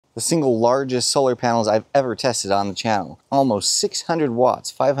the single largest solar panels I've ever tested on the channel. Almost 600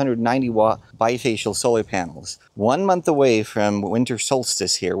 watts, 590 watt bifacial solar panels. 1 month away from winter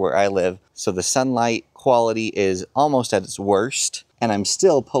solstice here where I live, so the sunlight quality is almost at its worst, and I'm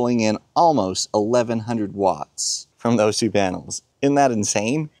still pulling in almost 1100 watts from those two panels. Isn't that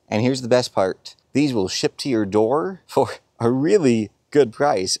insane? And here's the best part. These will ship to your door for a really good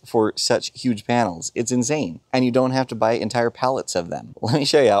price for such huge panels. It's insane. And you don't have to buy entire pallets of them. Let me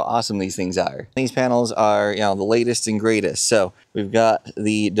show you how awesome these things are. These panels are, the latest and greatest. So we've got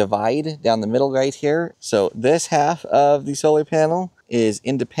the divide down the middle right here. So this half of the solar panel is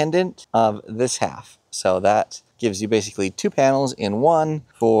independent of this half. So that gives you basically two panels in one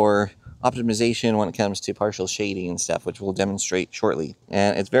for optimization when it comes to partial shading and stuff, which we'll demonstrate shortly.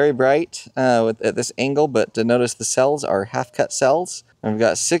 And it's very bright at this angle, but notice the cells are half-cut cells. And we've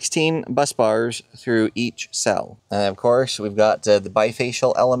got 16 bus bars through each cell. And of course, we've got the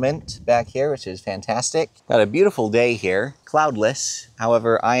bifacial element back here, which is fantastic. Got a beautiful day here, cloudless.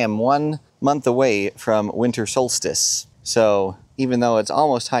 However, I am 1 month away from winter solstice. So even though it's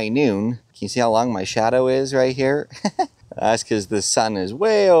almost high noon, can you see how long my shadow is right here? That's because the sun is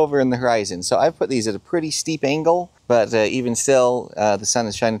way over in the horizon. So I've put these at a pretty steep angle, but even still, the sun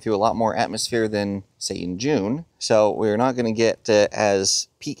is shining through a lot more atmosphere than, say, in June. So we're not going to get as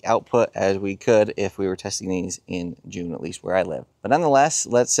peak output as we could if we were testing these in June, at least where I live. But nonetheless,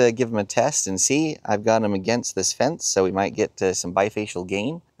 let's give them a test and see. I've got them against this fence, so we might get some bifacial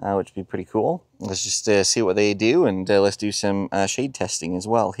gain, which would be pretty cool. Let's just see what they do, and let's do some shade testing as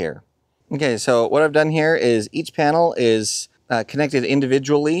well here. Okay, so what I've done here is each panel is connected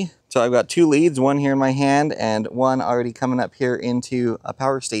individually. So I've got two leads, one here in my hand and one already coming up here into a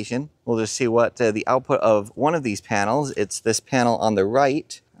power station. We'll just see what the output of one of these panels, it's this panel on the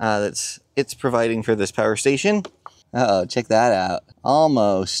right, it's providing for this power station. Uh-oh, check that out.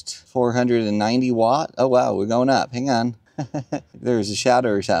 Almost 490 watt. Oh wow, we're going up, hang on. There's a shadow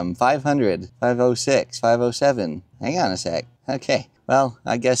or something. 500, 506, 507. Hang on a sec. Okay. Well,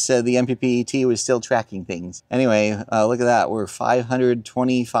 I guess the MPPT was still tracking things. Anyway, look at that. We're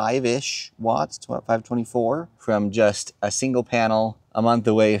 525-ish watts, 524, from just a single panel a month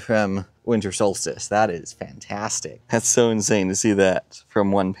away from winter solstice. That is fantastic. That's so insane to see that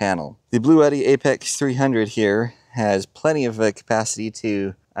from one panel. The Bluetti Apex 300 here has plenty of capacity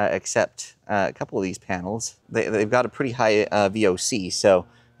to accept a couple of these panels. They've got a pretty high VOC, so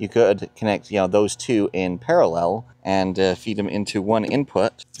you could connect, those two in parallel and feed them into one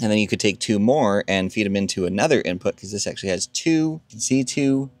input. And then you could take two more and feed them into another input, because this actually has two, you can see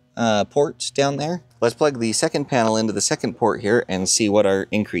two ports down there. Let's plug the second panel into the second port here and see what our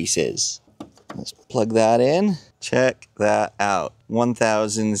increase is. Let's plug that in. Check that out.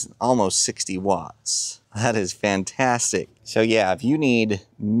 1000, almost 60 watts. That is fantastic. So yeah, if you need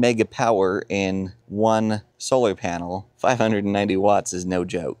mega power in one solar panel, 590 watts is no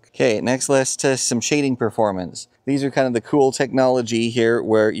joke. Okay, next let's test some shading performance. These are kind of the cool technology here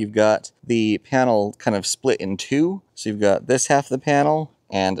where you've got the panel kind of split in two. So you've got this half of the panel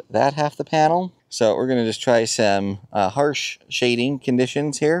and that half of the panel. So we're gonna just try some harsh shading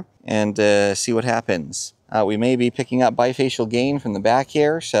conditions here and see what happens. We may be picking up bifacial gain from the back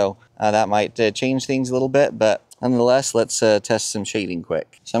here, so that might change things a little bit, but nonetheless, let's test some shading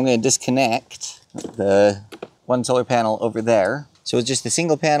quick. So I'm going to disconnect the one solar panel over there. So it's just a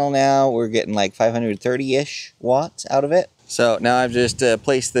single panel now. We're getting like 530-ish watts out of it. So now I've just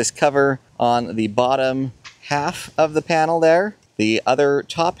placed this cover on the bottom half of the panel there. The other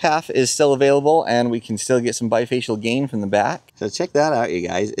top half is still available, and we can still get some bifacial gain from the back. So check that out, you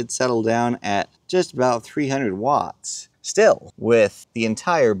guys. It's settled down at just about 300 watts. Still, with the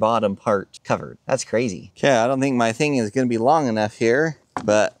entire bottom part covered. That's crazy. Okay, I don't think my thing is going to be long enough here,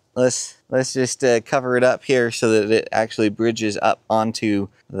 but let's just cover it up here so that it actually bridges up onto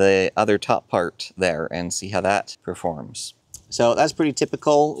the other top part there and see how that performs. So that's pretty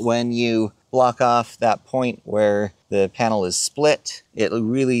typical when you block off that point where the panel is split. It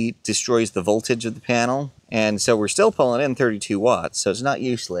really destroys the voltage of the panel. And so we're still pulling in 32 watts, so it's not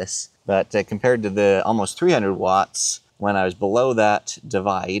useless. But compared to the almost 300 watts when I was below that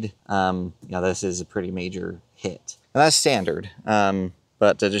divide, this is a pretty major hit. And that's standard,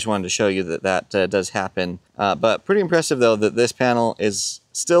 but I just wanted to show you that that does happen. But pretty impressive, though, that this panel is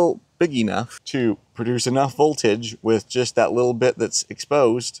still big enough to produce enough voltage with just that little bit that's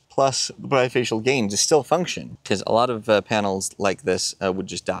exposed, plus the bifacial gain to still function. Because a lot of panels like this would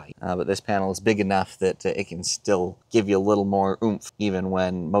just die. But this panel is big enough that it can still give you a little more oomph, even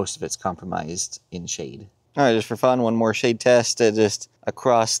when most of it's compromised in shade. All right, just for fun, one more shade test just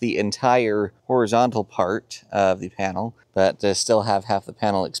across the entire horizontal part of the panel, but still have half the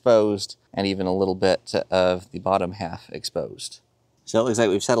panel exposed and even a little bit of the bottom half exposed. So it looks like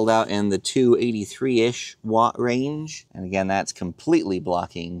we've settled out in the 283-ish watt range. And again, that's completely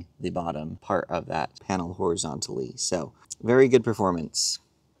blocking the bottom part of that panel horizontally. So very good performance.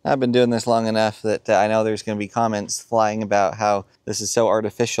 I've been doing this long enough that I know there's going to be comments flying about how this is so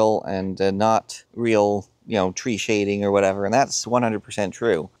artificial and not real, tree shading or whatever, and that's 100%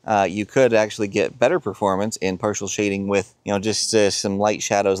 true. You could actually get better performance in partial shading with, just some light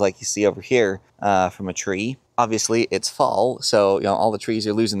shadows like you see over here from a tree. Obviously, it's fall, so all the trees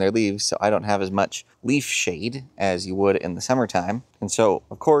are losing their leaves, so I don't have as much leaf shade as you would in the summertime. And so,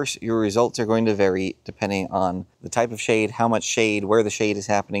 of course, your results are going to vary depending on the type of shade, how much shade, where the shade is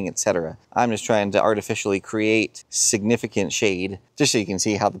happening, etc. I'm just trying to artificially create significant shade, just so you can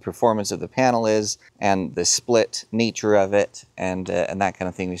see how the performance of the panel is, and the split nature of it, and that kind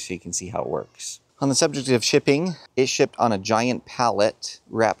of thing, so you can see how it works. On the subject of shipping, it shipped on a giant pallet,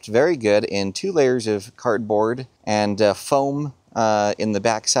 wrapped very good in 2 layers of cardboard and foam in the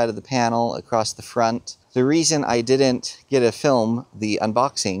back side of the panel across the front. The reason I didn't get to film the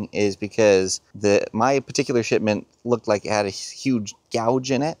unboxing is because my particular shipment looked like it had a huge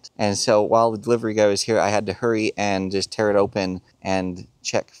gouge in it. And so while the delivery guy was here, I had to hurry and just tear it open and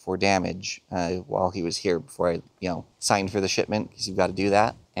check for damage while he was here before I, signed for the shipment, because you've got to do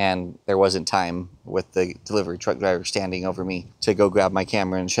that. And there wasn't time with the delivery truck driver standing over me to go grab my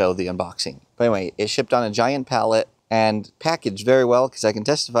camera and show the unboxing. But anyway, it shipped on a giant pallet and packaged very well, because I can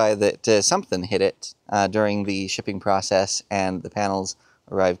testify that something hit it during the shipping process, and the panels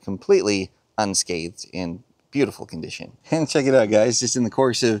arrived completely unscathed in beautiful condition. And check it out, guys, just in the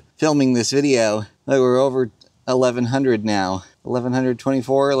course of filming this video, we're over 1100 now.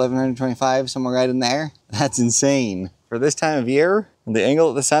 1124, 1125, somewhere right in there. That's insane. For this time of year, the angle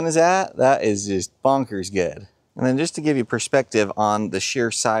that the sun is at, that is just bonkers good. And then just to give you perspective on the sheer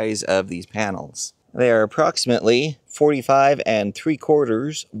size of these panels, they are approximately 45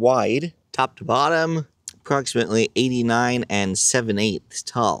 3/4 wide, top to bottom, approximately 89 7/8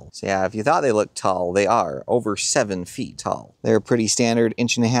 tall. So yeah, if you thought they looked tall, they are over 7 feet tall. They're pretty standard 1.5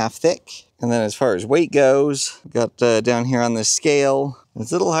 inches thick. And then as far as weight goes, got down here on this scale.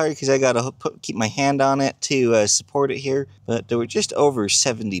 It's a little hard because I gotta keep my hand on it to support it here, but they were just over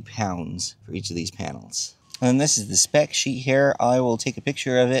 70 pounds for each of these panels. And this is the spec sheet here. I will take a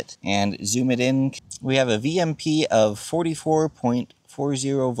picture of it and zoom it in. We have a VMP of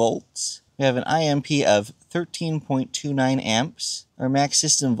 44.40 volts. We have an IMP of 13.29 amps. Our max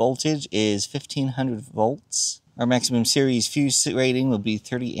system voltage is 1500 volts. Our maximum series fuse rating will be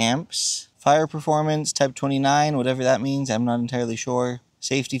 30 amps. Fire performance, type 29, whatever that means, I'm not entirely sure.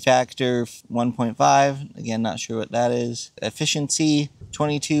 Safety factor, 1.5, again, not sure what that is. Efficiency,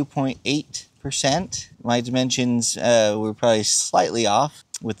 22.8%. My dimensions were probably slightly off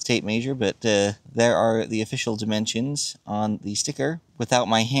with the tape measure, but there are the official dimensions on the sticker. Without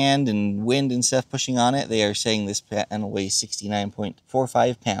my hand and wind and stuff pushing on it, they are saying this panel weighs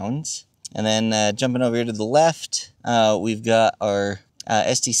 69.45 pounds. And then jumping over here to the left, we've got our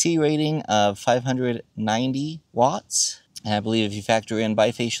STC rating of 590 watts. And I believe if you factor in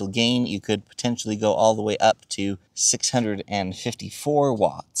bifacial gain, you could potentially go all the way up to 654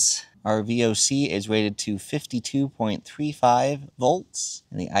 watts. Our VOC is rated to 52.35 volts,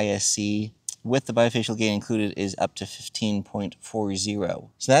 and the ISC with the bifacial gain included is up to 15.40.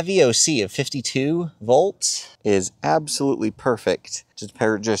 So that VOC of 52 volts is absolutely perfect to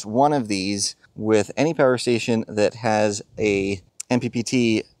pair just one of these with any power station that has a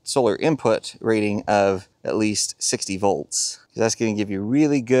MPPT solar input rating of at least 60 volts. That's going to give you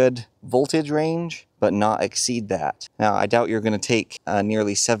really good voltage range, but not exceed that. Now, I doubt you're going to take a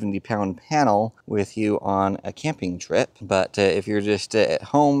nearly 70-pound panel with you on a camping trip, but if you're just at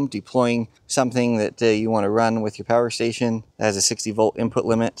home deploying something that you want to run with your power station that has a 60-volt input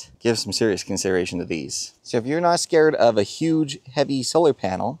limit, give some serious consideration to these. So if you're not scared of a huge, heavy solar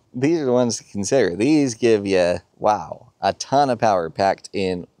panel, these are the ones to consider. These give you, wow, a ton of power packed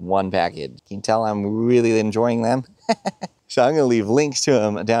in one package. You can tell I'm really enjoying them. So I'm going to leave links to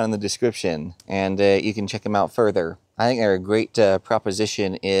them down in the description, and you can check them out further. I think they're a great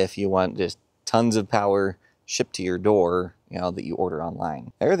proposition if you want just tons of power shipped to your door, that you order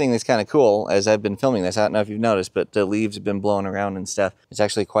online. Everything that's kind of cool, as I've been filming this, I don't know if you've noticed, but the leaves have been blowing around and stuff. It's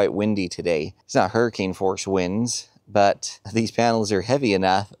actually quite windy today. It's not hurricane force winds, but these panels are heavy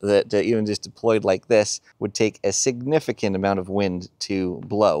enough that even just deployed like this would take a significant amount of wind to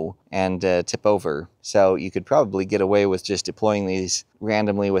blow and tip over. So you could probably get away with just deploying these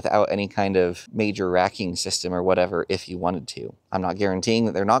randomly without any kind of major racking system or whatever if you wanted to. I'm not guaranteeing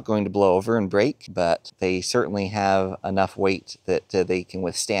that they're not going to blow over and break, but they certainly have enough weight that they can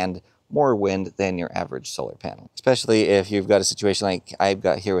withstand more wind than your average solar panel. Especially if you've got a situation like I've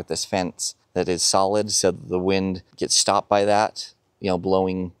got here with this fence that is solid, so the wind gets stopped by that,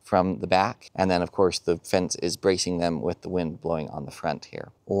 blowing from the back. And then of course the fence is bracing them with the wind blowing on the front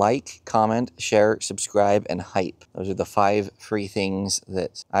here. Like, comment, share, subscribe, and hype. Those are the 5 free things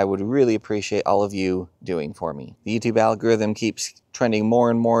that I would really appreciate all of you doing for me. The YouTube algorithm keeps trending more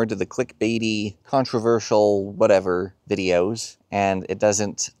and more to the clickbaity, controversial, whatever videos, and it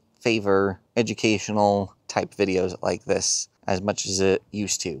doesn't favor educational type videos like this as much as it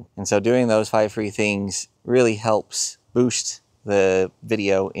used to. And so doing those 5 free things really helps boost the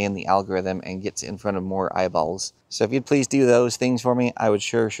video in the algorithm and gets in front of more eyeballs. So if you'd please do those things for me, I would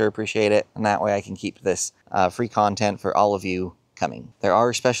sure appreciate it. And that way I can keep this free content for all of you coming. There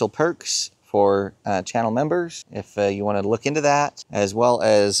are special perks for channel members if you want to look into that, as well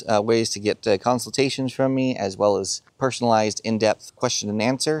as ways to get consultations from me, as well as personalized in-depth question and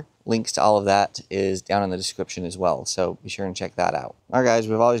answer. Links to all of that is down in the description as well, so be sure and check that out. Alright guys,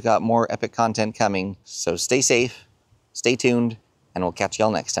 we've always got more epic content coming, so stay safe, stay tuned, and we'll catch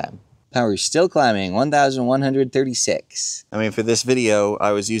y'all next time. Power's still climbing, 1,136. I mean, for this video,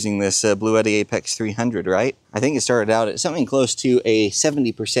 I was using this Blue Yeti Apex 300, right? I think it started out at something close to a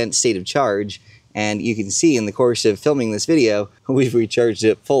 70% state of charge, and you can see in the course of filming this video, we've recharged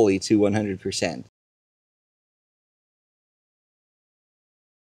it fully to 100%.